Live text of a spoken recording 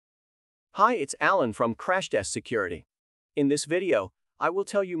Hi, it's Alan from Crashdesk Security. In this video, I will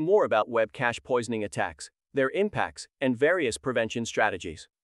tell you more about web cache poisoning attacks, their impacts, and various prevention strategies.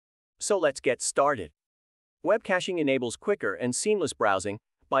 So let's get started. Web caching enables quicker and seamless browsing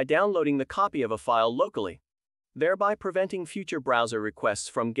by downloading the copy of a file locally, thereby preventing future browser requests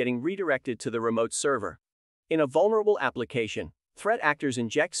from getting redirected to the remote server. In a vulnerable application, threat actors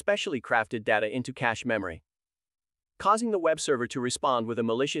inject specially crafted data into cache memory, causing the web server to respond with a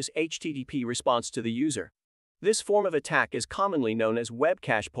malicious HTTP response to the user. This form of attack is commonly known as web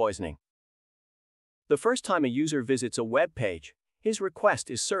cache poisoning. The first time a user visits a web page, his request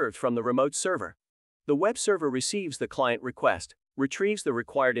is served from the remote server. The web server receives the client request, retrieves the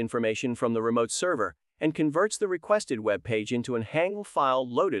required information from the remote server, and converts the requested web page into an HTML file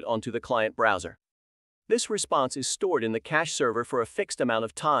loaded onto the client browser. This response is stored in the cache server for a fixed amount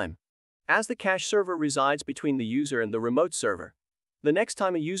of time. As the cache server resides between the user and the remote server, the next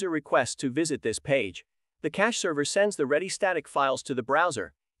time a user requests to visit this page, the cache server sends the ready static files to the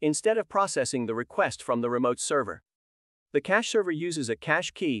browser, instead of processing the request from the remote server. The cache server uses a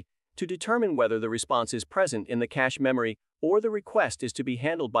cache key to determine whether the response is present in the cache memory or the request is to be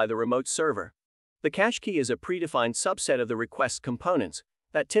handled by the remote server. The cache key is a predefined subset of the request components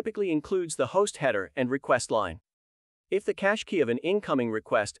that typically includes the host header and request line. If the cache key of an incoming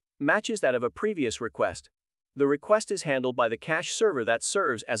request matches that of a previous request, the request is handled by the cache server that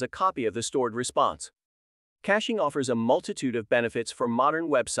serves as a copy of the stored response. Caching offers a multitude of benefits for modern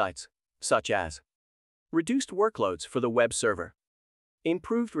websites, such as reduced workloads for the web server,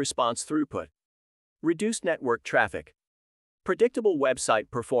 improved response throughput, reduced network traffic, predictable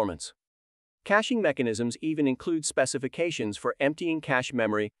website performance. Caching mechanisms even include specifications for emptying cache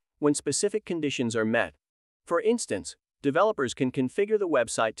memory when specific conditions are met. For instance, developers can configure the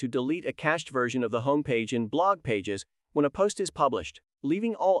website to delete a cached version of the homepage in blog pages when a post is published,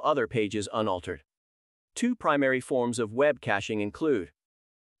 leaving all other pages unaltered. Two primary forms of web caching include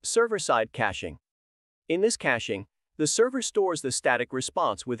server-side caching. In this caching, the server stores the static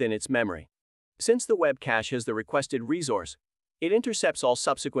response within its memory. Since the web cache has the requested resource, it intercepts all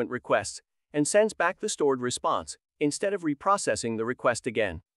subsequent requests and sends back the stored response, instead of reprocessing the request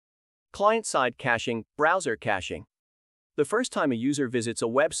again. Client-side caching, browser caching. The first time a user visits a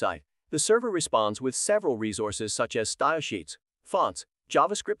website, the server responds with several resources such as style sheets, fonts,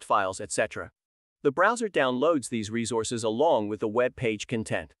 JavaScript files, etc. The browser downloads these resources along with the web page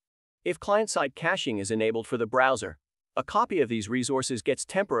content. If client-side caching is enabled for the browser, a copy of these resources gets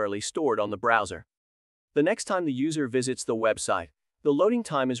temporarily stored on the browser. The next time the user visits the website, the loading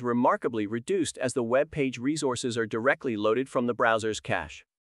time is remarkably reduced as the web page resources are directly loaded from the browser's cache.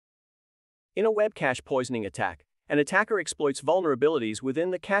 In a web cache poisoning attack, an attacker exploits vulnerabilities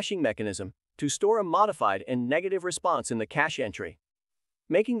within the caching mechanism to store a modified and negative response in the cache entry,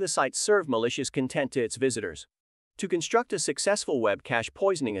 making the site serve malicious content to its visitors. To construct a successful web cache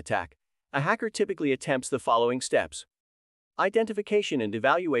poisoning attack, a hacker typically attempts the following steps. Identification and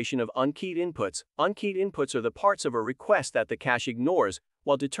evaluation of unkeyed inputs. Unkeyed inputs are the parts of a request that the cache ignores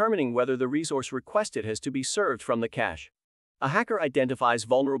while determining whether the resource requested has to be served from the cache. A hacker identifies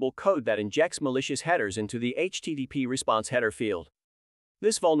vulnerable code that injects malicious headers into the HTTP response header field.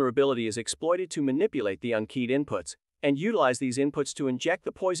 This vulnerability is exploited to manipulate the unkeyed inputs and utilize these inputs to inject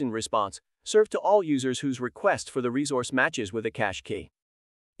the poison response, served to all users whose request for the resource matches with a cache key.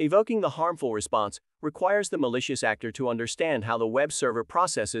 Evoking the harmful response requires the malicious actor to understand how the web server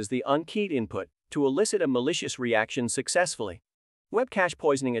processes the unkeyed input to elicit a malicious reaction successfully. Web cache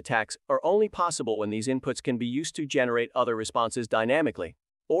poisoning attacks are only possible when these inputs can be used to generate other responses dynamically,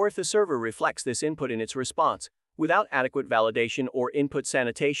 or if the server reflects this input in its response, without adequate validation or input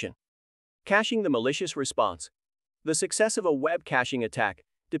sanitation. Caching the malicious response. The success of a web caching attack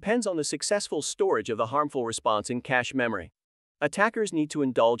depends on the successful storage of the harmful response in cache memory. Attackers need to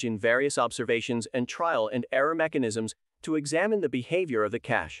indulge in various observations and trial and error mechanisms to examine the behavior of the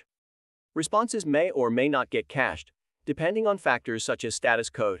cache. Responses may or may not get cached, depending on factors such as status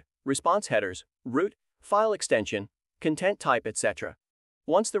code, response headers, root, file extension, content type, etc.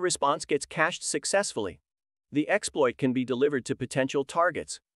 Once the response gets cached successfully, the exploit can be delivered to potential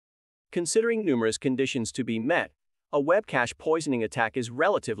targets. Considering numerous conditions to be met, a web cache poisoning attack is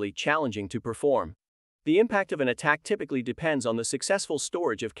relatively challenging to perform. The impact of an attack typically depends on the successful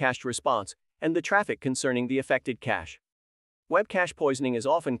storage of cached response and the traffic concerning the affected cache. Web cache poisoning is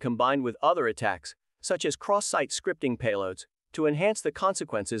often combined with other attacks, such as cross-site scripting payloads, to enhance the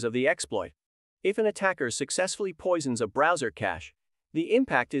consequences of the exploit. If an attacker successfully poisons a browser cache, the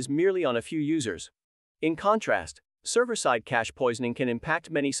impact is merely on a few users. In contrast, server-side cache poisoning can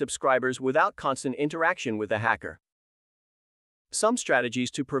impact many subscribers without constant interaction with the hacker. Some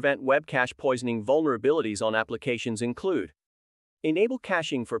strategies to prevent web cache poisoning vulnerabilities on applications include: enable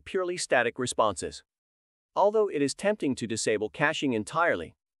caching for purely static responses. Although it is tempting to disable caching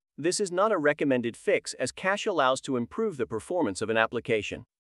entirely, this is not a recommended fix, as cache allows to improve the performance of an application.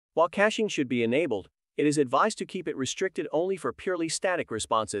 While caching should be enabled, it is advised to keep it restricted only for purely static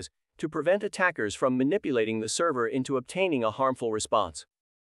responses to prevent attackers from manipulating the server into obtaining a harmful response.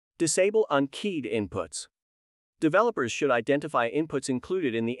 Disable unkeyed inputs. Developers should identify inputs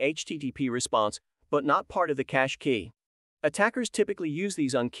included in the HTTP response but not part of the cache key. Attackers typically use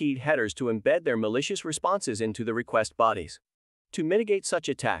these unkeyed headers to embed their malicious responses into the request bodies. To mitigate such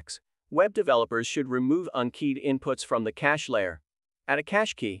attacks, web developers should remove unkeyed inputs from the cache layer, add a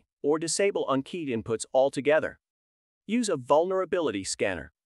cache key, or disable unkeyed inputs altogether. Use a vulnerability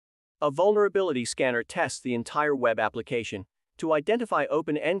scanner. A vulnerability scanner tests the entire web application to identify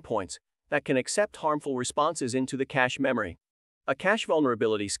open endpoints that can accept harmful responses into the cache memory. A cache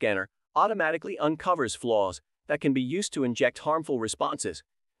vulnerability scanner automatically uncovers flaws that can be used to inject harmful responses,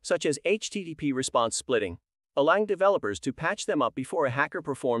 such as HTTP response splitting, allowing developers to patch them up before a hacker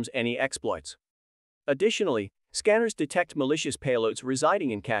performs any exploits. Additionally, scanners detect malicious payloads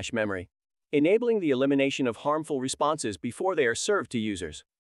residing in cache memory, enabling the elimination of harmful responses before they are served to users.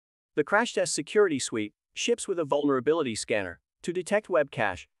 The CrashTest Security Suite ships with a vulnerability scanner to detect web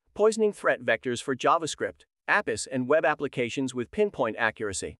cache poisoning threat vectors for JavaScript, APIs, and web applications with pinpoint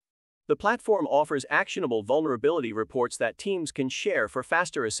accuracy. The platform offers actionable vulnerability reports that teams can share for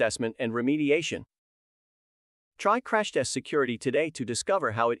faster assessment and remediation. Try CrashTest Security today to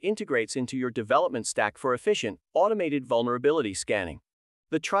discover how it integrates into your development stack for efficient, automated vulnerability scanning.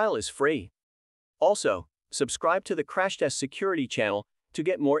 The trial is free. Also, subscribe to the CrashTest Security channel to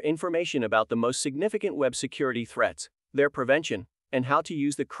get more information about the most significant web security threats, their prevention, and how to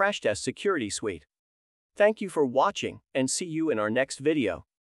use the CrashTest Security Suite. Thank you for watching, and see you in our next video.